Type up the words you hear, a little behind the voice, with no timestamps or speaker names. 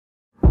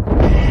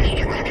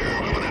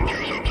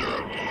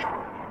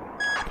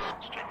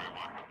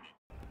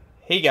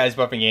Hey guys,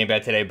 Buffing Game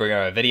Bad today, bringing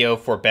out a video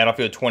for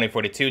Battlefield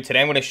 2042. Today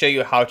I'm going to show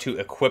you how to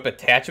equip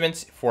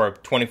attachments for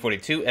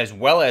 2042 as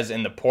well as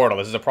in the Portal.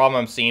 This is a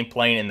problem I'm seeing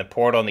playing in the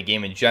Portal and the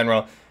game in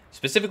general.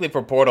 Specifically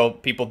for Portal,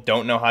 people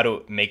don't know how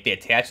to make the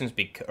attachments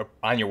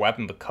on your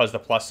weapon because the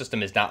plus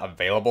system is not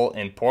available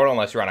in Portal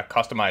unless you're on a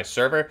customized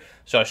server.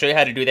 So I'll show you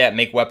how to do that,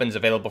 make weapons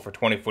available for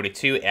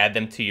 2042, add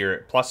them to your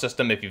plus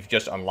system if you've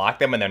just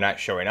unlocked them and they're not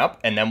showing up,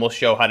 and then we'll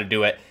show how to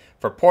do it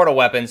for Portal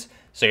weapons,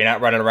 so you're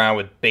not running around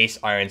with base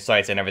iron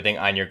sights and everything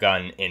on your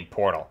gun in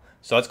Portal.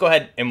 So let's go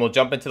ahead and we'll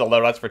jump into the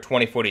loadouts for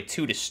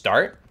 2042 to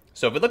start.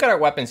 So if we look at our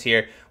weapons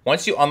here,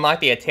 once you unlock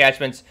the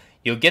attachments,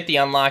 you'll get the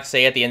unlock.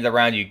 Say at the end of the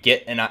round, you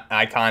get an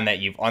icon that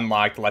you've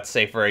unlocked. Let's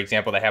say, for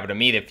example, that happened to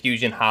me, the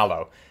Fusion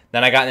Hollow.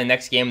 Then I got in the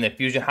next game, the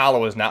Fusion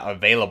Hollow was not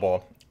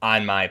available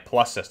on my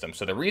plus system.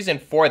 So the reason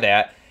for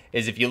that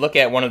is if you look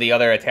at one of the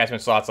other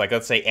attachment slots, like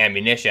let's say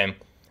ammunition,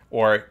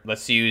 or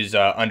let's use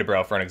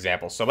underbarrel for an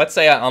example. So let's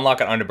say I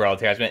unlock an underbarrel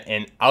attachment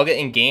and I'll get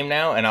in game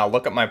now and I'll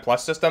look at my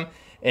plus system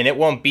and it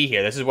won't be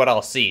here. This is what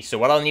I'll see. So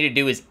what I'll need to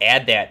do is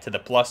add that to the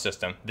plus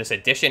system. This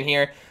addition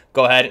here,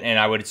 go ahead and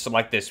I would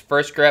select this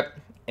first grip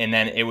and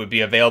then it would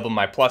be available in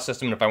my plus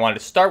system. And if I wanted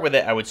to start with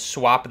it, I would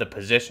swap the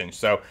position.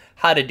 So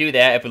how to do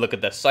that, if we look at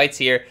the sights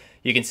here,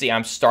 you can see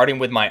I'm starting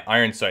with my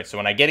iron sights. So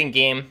when I get in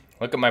game,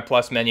 look at my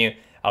plus menu,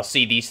 I'll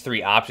see these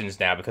three options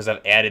now because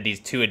I've added these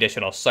two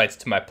additional sights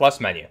to my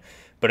plus menu.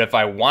 But if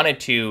I wanted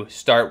to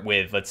start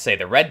with, let's say,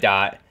 the red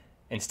dot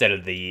instead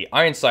of the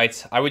iron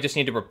sights, I would just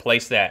need to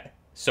replace that.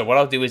 So what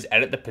I'll do is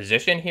edit the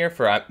position here.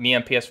 For me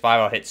on PS5,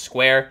 I'll hit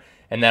square,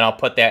 and then I'll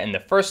put that in the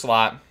first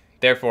slot.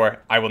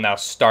 Therefore, I will now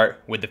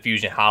start with the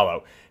Fusion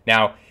Hollow.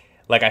 Now,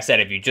 like I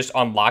said, if you just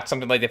unlock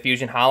something like the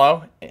Fusion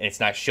Hollow, and it's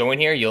not showing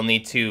here, you'll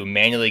need to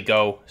manually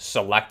go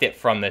select it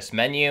from this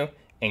menu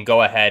and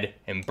go ahead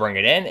and bring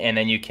it in, and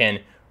then you can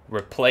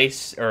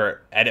replace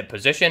or edit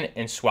position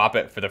and swap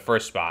it for the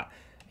first spot.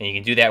 And you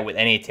can do that with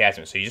any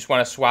attachment. So you just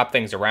want to swap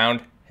things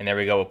around. And there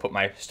we go.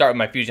 We'll start with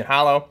my Fusion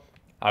Hollow.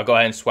 I'll go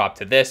ahead and swap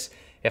to this.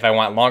 If I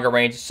want longer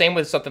range, same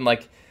with something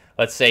like,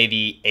 let's say,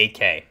 the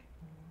AK.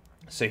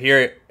 So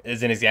here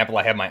is an example.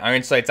 I have my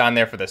iron sights on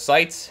there for the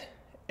sights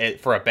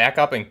for a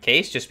backup in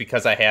case, just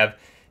because I have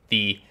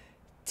the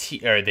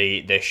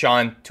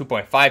Sean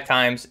 2.5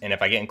 times. And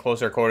if I get in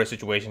closer quarter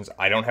situations,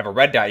 I don't have a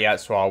red dot yet,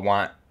 so I'll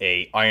want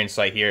a iron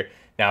sight here.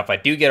 Now, if I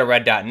do get a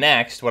red dot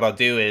next, what I'll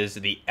do is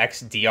the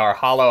XDR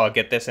Hollow. I'll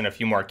get this in a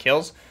few more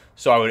kills.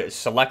 So I would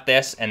select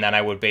this, and then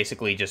I would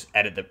basically just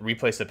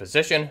replace the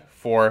position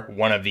for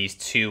one of these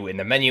two in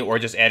the menu, or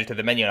just add it to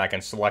the menu, and I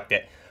can select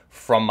it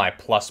from my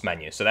plus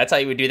menu. So that's how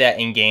you would do that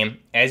in game.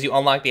 As you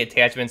unlock the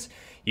attachments,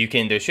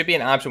 there should be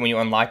an option when you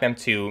unlock them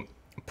to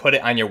put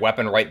it on your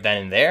weapon right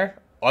then and there.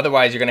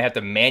 Otherwise, you're going to have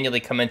to manually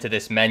come into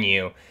this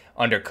menu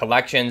under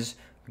Collections,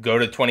 go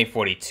to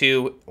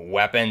 2042,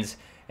 Weapons,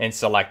 and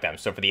select them.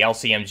 So for the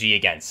LCMG,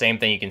 again, same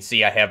thing. You can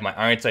see I have my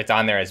iron sights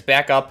on there as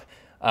backup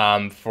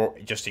for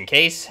just in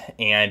case.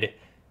 And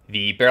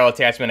the barrel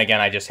attachment,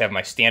 again, I just have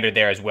my standard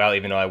there as well,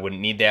 even though I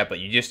wouldn't need that. But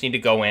you just need to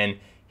go in,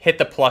 hit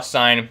the plus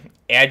sign,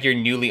 add your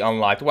newly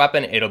unlocked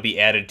weapon. It'll be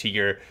added to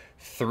your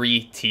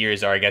 3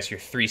 tiers, or I guess your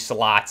 3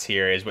 slots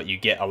here is what you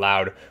get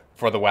allowed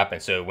for the weapon.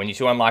 So when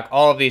you unlock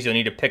all of these, you'll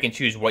need to pick and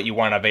choose what you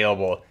want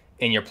available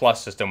in your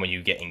plus system when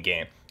you get in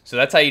game. So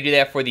that's how you do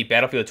that for the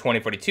Battlefield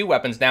 2042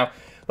 weapons. Now,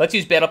 let's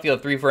use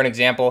Battlefield 3 for an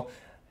example.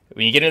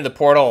 When you get into the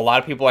Portal, a lot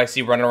of people I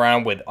see running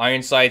around with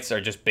iron sights or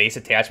just base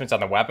attachments on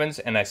the weapons,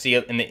 and I see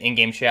in the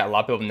in-game chat a lot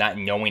of people not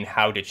knowing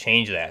how to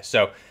change that.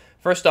 So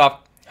first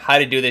off, how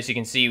to do this, you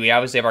can see we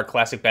obviously have our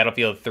classic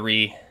Battlefield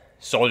 3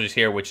 soldiers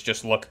here, which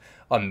just look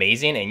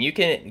amazing, and you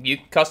can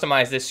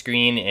customize this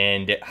screen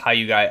and how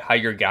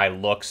your guy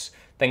looks,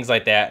 things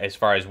like that, as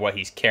far as what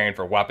he's carrying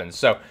for weapons.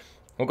 So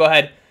we'll go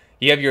ahead.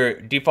 You have your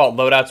default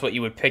loadouts, what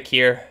you would pick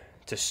here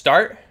to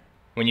start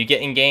when you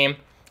get in game.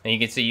 And you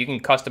can see you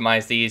can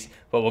customize these,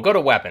 but we'll go to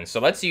weapons.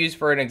 So let's use,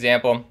 for an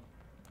example,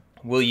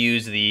 we'll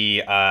use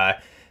the, why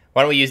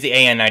don't we use the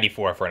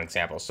AN94 for an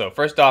example. So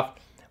first off,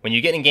 when you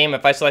get in game,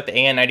 if I select the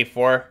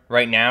AN94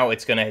 right now,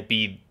 it's going to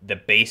be the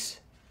base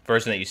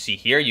version that you see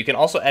here. You can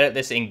also edit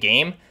this in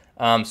game.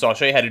 So I'll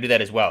show you how to do that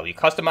as well. You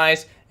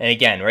customize, and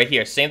again, right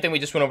here, same thing we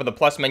just went over the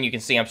plus menu. You can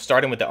see I'm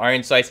starting with the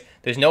iron sights.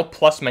 There's no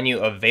plus menu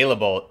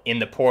available in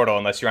the Portal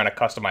unless you're on a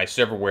customized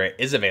server where it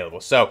is available.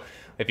 So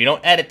if you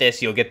don't edit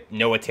this, you'll get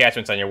no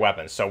attachments on your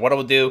weapons. So what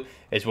we'll do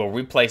is we'll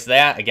replace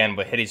that, again,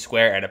 by hitting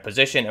square at a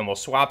position, and we'll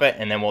swap it,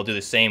 and then we'll do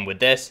the same with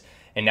this.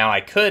 And now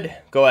I could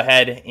go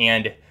ahead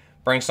and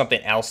bring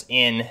something else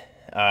in.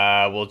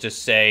 We'll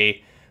just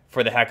say,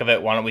 for the heck of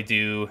it, why don't we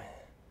do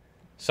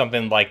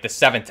something like the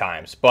 7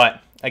 times.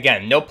 But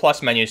again, no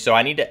plus menu, so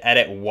I need to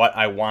edit what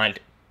I want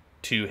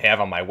to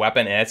have on my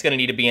weapon, and it's going to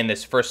need to be in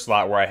this first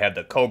slot where I have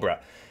the Cobra.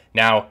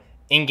 Now,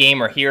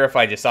 in-game or here, if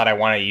I decide I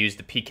want to use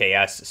the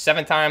PKS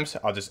 7 times,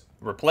 I'll just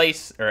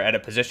replace or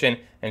edit position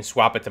and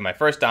swap it to my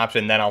first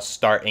option, then I'll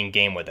start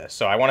in-game with this.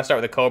 So I want to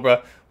start with the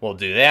Cobra. We'll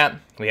do that.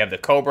 We have the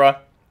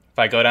Cobra. If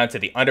I go down to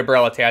the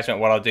underbarrel attachment,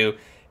 what I'll do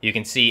You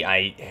can see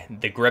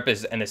the grip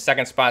is in the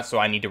second spot, so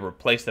I need to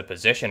replace the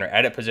position or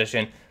edit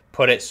position,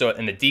 put it so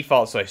in the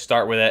default, so I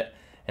start with it,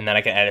 and then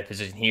I can edit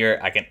position here.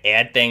 I can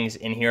add things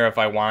in here if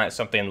I want,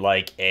 something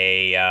like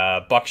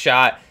a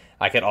buckshot.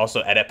 I could also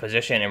edit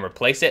position and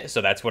replace it,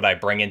 so that's what I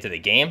bring into the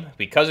game.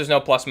 Because there's no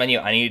plus menu,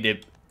 I need to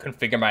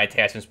configure my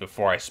attachments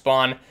before I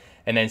spawn,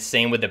 and then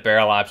same with the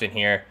barrel option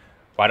here.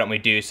 Why don't we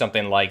do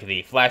something like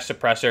the flash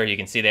suppressor? You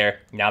can see there,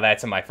 now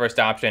that's in my first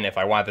option. If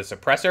I want the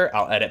suppressor,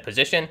 I'll edit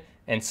position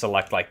and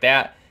select like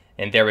that.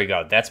 And there we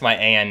go. That's my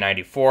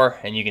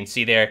AN94. And you can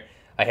see there,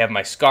 I have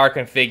my SCAR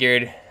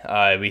configured.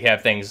 We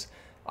have things,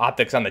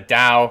 optics on the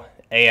Dow,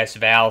 AS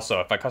Val.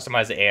 So if I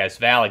customize the AS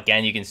Val,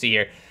 again, you can see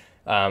here,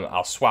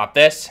 I'll swap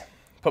this,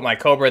 put my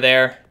Cobra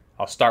there.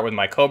 I'll start with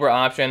my Cobra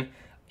option.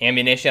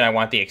 Ammunition, I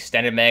want the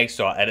extended mag,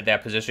 so I'll edit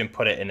that position,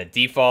 put it in the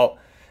default.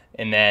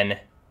 And then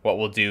what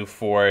we'll do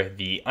for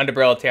the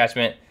underbarrel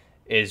attachment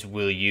is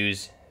we'll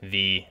use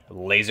the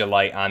laser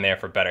light on there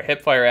for better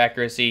hipfire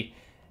accuracy.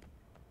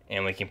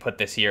 And we can put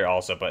this here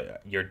also,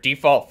 but your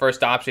default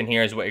first option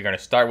here is what you're going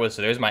to start with.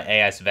 So there's my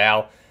AS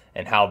Val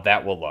and how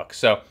that will look.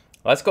 So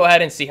let's go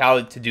ahead and see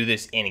how to do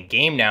this in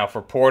game now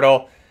for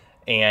Portal.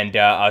 And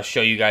I'll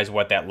show you guys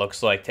what that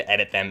looks like to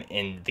edit them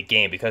in the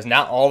game, because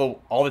not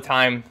all the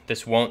time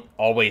this won't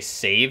always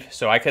save.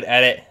 So I could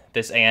edit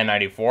this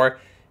AN94,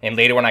 and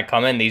later when I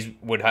come in, these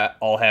would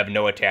all have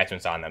no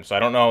attachments on them. So I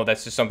don't know,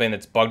 that's just something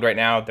that's bugged right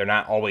now. They're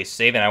not always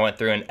saving. I went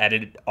through and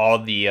edited all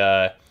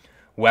the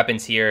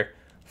weapons here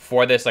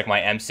for this, like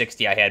my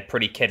M60 I had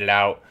pretty kitted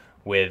out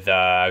with,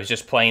 I was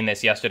just playing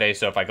this yesterday.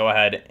 So if I go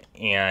ahead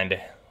and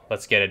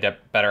let's get a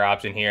better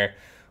option here,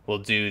 we'll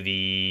do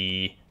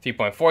the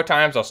 3.4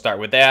 times. I'll start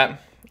with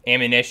that.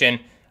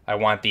 Ammunition, I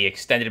want the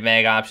extended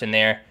mag option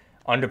there.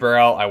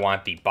 Underbarrel, I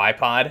want the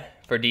bipod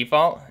for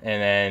default.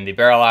 And then the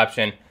barrel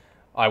option,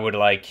 I would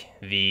like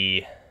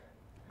the,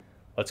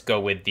 let's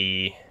go with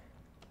the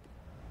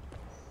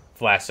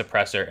flash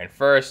suppressor in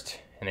first.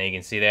 And then you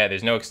can see that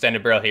there's no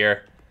extended barrel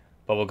here,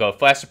 but we'll go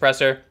flash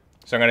suppressor.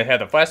 So I'm going to have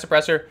the flash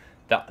suppressor,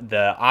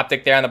 the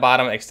optic there on the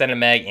bottom, extended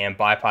mag, and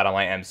bipod on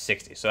my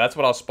M60. So that's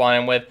what I'll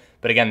spawn in with.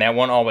 But again, that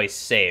won't always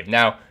save.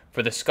 Now,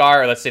 for the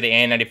SCAR, or let's say the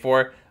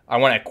AN94, I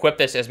want to equip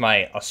this as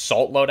my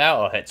assault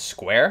loadout. I'll hit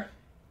square,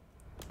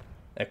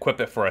 equip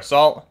it for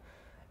assault.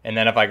 And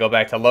then if I go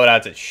back to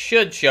loadouts, it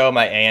should show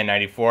my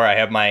AN94. I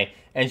have my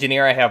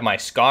engineer, I have my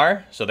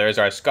SCAR. So there's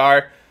our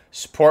SCAR.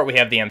 Support, we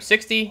have the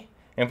M60.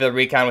 And for the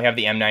recon, we have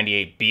the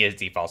M98B as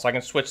default. So I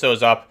can switch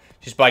those up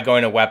just by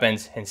going to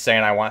weapons and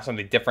saying I want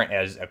something different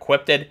as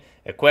equipped,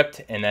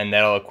 and then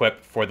that'll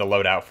equip for the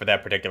loadout for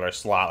that particular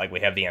slot. Like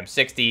we have the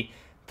M60,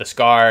 the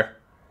SCAR,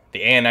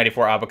 the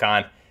AN94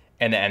 Abacon,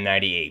 and the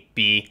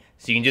M98B.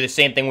 So you can do the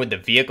same thing with the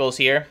vehicles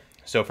here.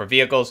 So for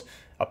vehicles,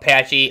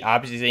 Apache,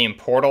 obviously in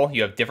Portal,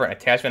 you have different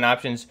attachment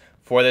options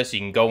for this. You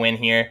can go in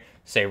here,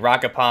 say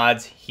rocket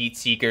pods, heat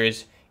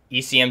seekers,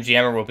 ECM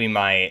jammer will be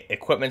my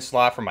equipment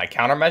slot for my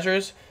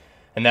countermeasures.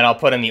 And then I'll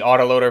put in the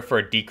autoloader for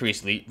a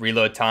decreased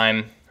reload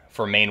time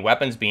for main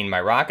weapons being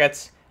my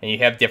rockets. And you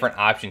have different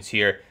options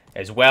here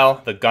as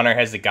well. The gunner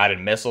has the guided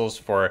missiles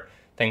for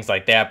things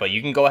like that, but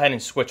you can go ahead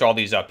and switch all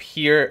these up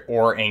here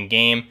or in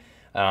game.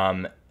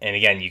 And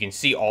again, you can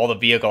see all the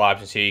vehicle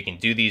options here. You can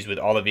do these with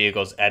all the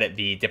vehicles, edit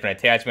the different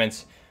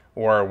attachments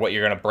or what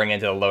you're going to bring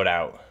into the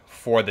loadout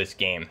for this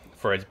game.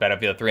 For its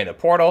Battlefield 3 in the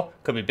Portal,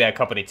 could be Bad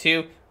Company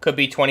 2, could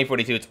be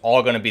 2042. It's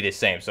all going to be the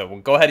same. So we'll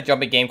go ahead and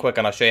jump in game quick,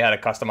 and I'll show you how to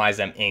customize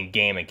them in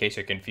game in case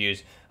you're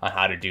confused on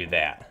how to do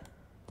that.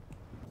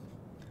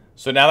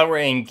 So now that we're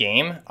in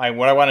game,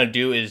 what I want to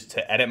do is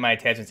to edit my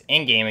attachments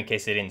in game in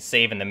case they didn't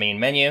save in the main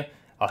menu.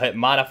 I'll hit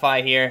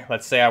modify here.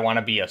 Let's say I want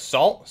to be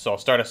assault. So I'll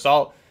start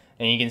assault.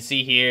 And you can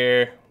see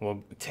here,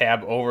 we'll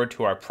tab over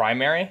to our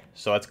primary.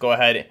 So let's go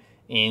ahead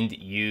and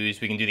we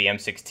can do the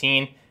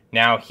M16.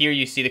 Now here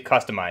you see the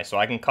customize. So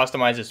I can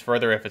customize this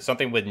further. If it's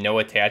something with no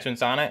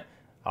attachments on it,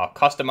 I'll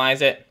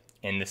customize it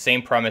in the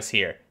same premise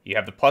here. You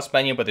have the plus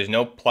menu, but there's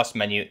no plus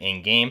menu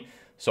in game.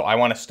 So I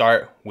want to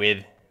start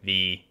with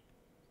the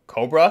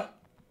Cobra.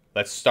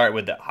 Let's start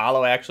with the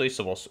hollow actually.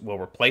 So we'll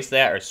replace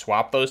that or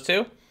swap those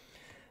two.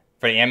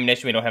 For the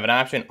ammunition, we don't have an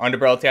option.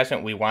 Underbarrel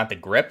attachment, we want the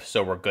grip,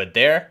 so we're good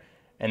there.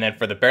 And then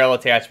for the barrel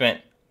attachment,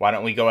 why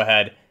don't we go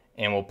ahead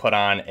and we'll put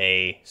on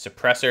a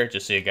suppressor,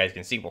 just so you guys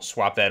can see. We'll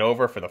swap that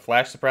over for the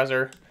flash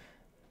suppressor.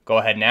 Go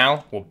ahead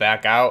now, we'll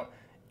back out,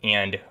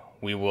 and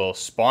we will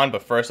spawn.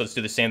 But first, let's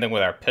do the same thing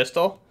with our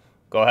pistol.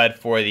 Go ahead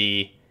for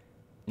the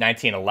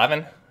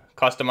 1911.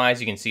 Customize,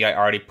 you can see I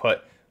already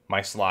put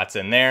my slots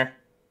in there.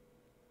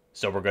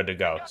 So we're good to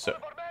go. So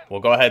we'll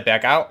go ahead,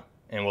 back out,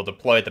 and we'll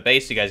deploy at the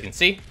base so you guys can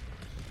see.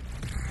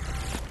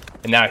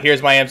 And now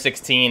here's my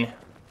M16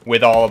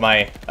 with all of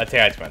my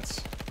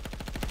attachments.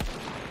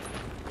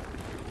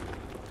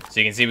 So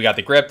you can see we got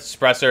the grip, the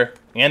suppressor,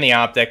 and the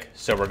optic,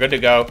 so we're good to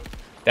go.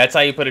 That's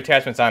how you put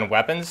attachments on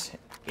weapons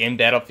in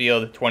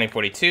Battlefield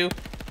 2042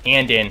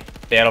 and in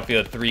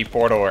Battlefield 3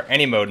 Portal, or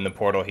any mode in the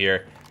Portal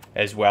here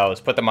as well, as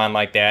put them on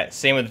like that.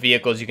 Same with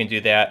vehicles, you can do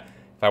that.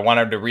 If I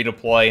wanted to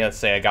redeploy, let's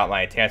say I got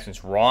my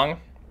attachments wrong,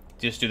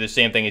 just do the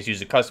same thing as use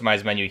the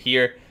customize menu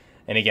here.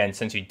 And again,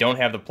 since you don't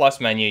have the plus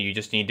menu, you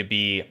just need to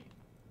be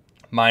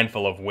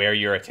mindful of where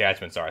your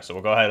attachments are. So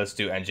we'll go ahead, let's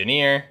do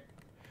engineer.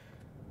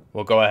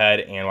 We'll go ahead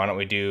and why don't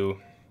we do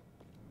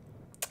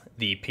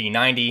the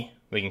P90.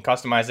 We can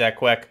customize that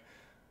quick.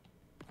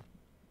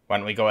 Why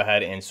don't we go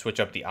ahead and switch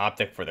up the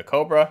optic for the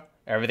Cobra.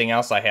 Everything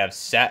else I have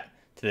set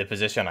to the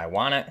position I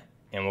want it.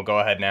 And we'll go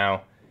ahead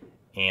now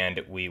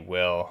and we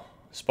will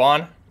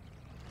spawn.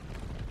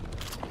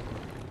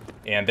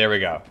 And there we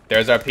go.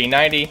 There's our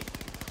P90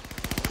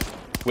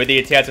 with the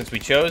attachments we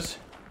chose.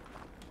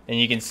 And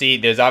you can see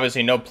there's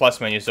obviously no plus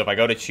menu. So if I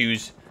go to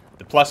choose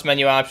the plus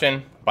menu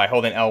option by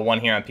holding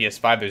L1 here on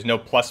PS5, there's no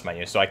plus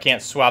menu. So I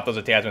can't swap those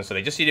attachments. So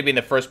they just need to be in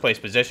the first place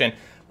position.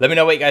 Let me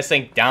know what you guys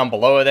think down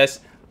below of this.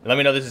 Let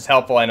me know if this is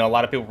helpful. I know a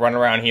lot of people run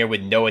around here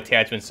with no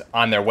attachments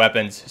on their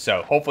weapons.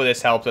 So hopefully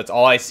this helps. That's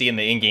all I see in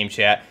the in-game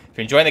chat. If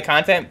you're enjoying the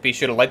content, be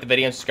sure to like the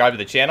video and subscribe to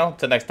the channel.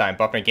 Until next time,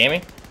 Buffnut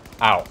Gaming,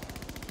 out.